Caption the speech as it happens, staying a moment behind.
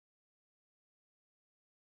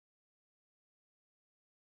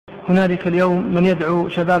هنالك اليوم من يدعو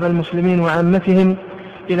شباب المسلمين وعامتهم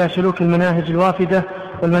إلى سلوك المناهج الوافدة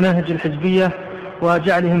والمناهج الحزبية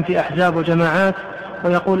وجعلهم في أحزاب وجماعات،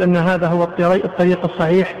 ويقول أن هذا هو الطريق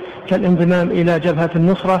الصحيح كالانضمام إلى جبهة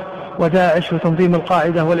النصرة وداعش وتنظيم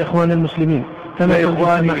القاعدة والإخوان المسلمين. فما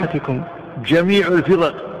سماحتكم؟ جميع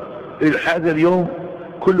الفرق الحادة اليوم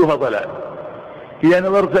كلها ضلال. إذا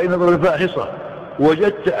نظرت إلى نظر الفاحصة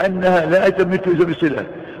وجدت أنها لا تمت بصلة،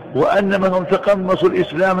 وأن من هم تقمصوا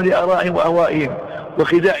الإسلام لآرائهم وأهوائهم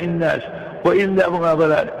وخداع الناس، وإلا هما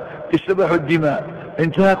ضلال. استباحوا الدماء،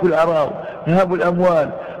 انتهكوا الأعراض، نهبوا الأموال،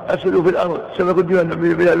 أفسدوا في الأرض، سفكوا الدماء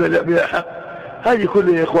بلا حق. هذه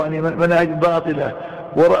كلها يا إخواني مناهج باطلة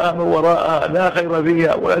وراءها لا خير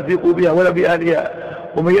فيها ولا تثق بها ولا بأهلها.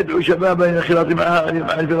 ومن يدعو شبابا إلى الانخراط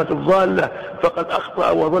مع الفرق الضالة فقد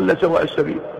أخطأ وضل سواء السبيل.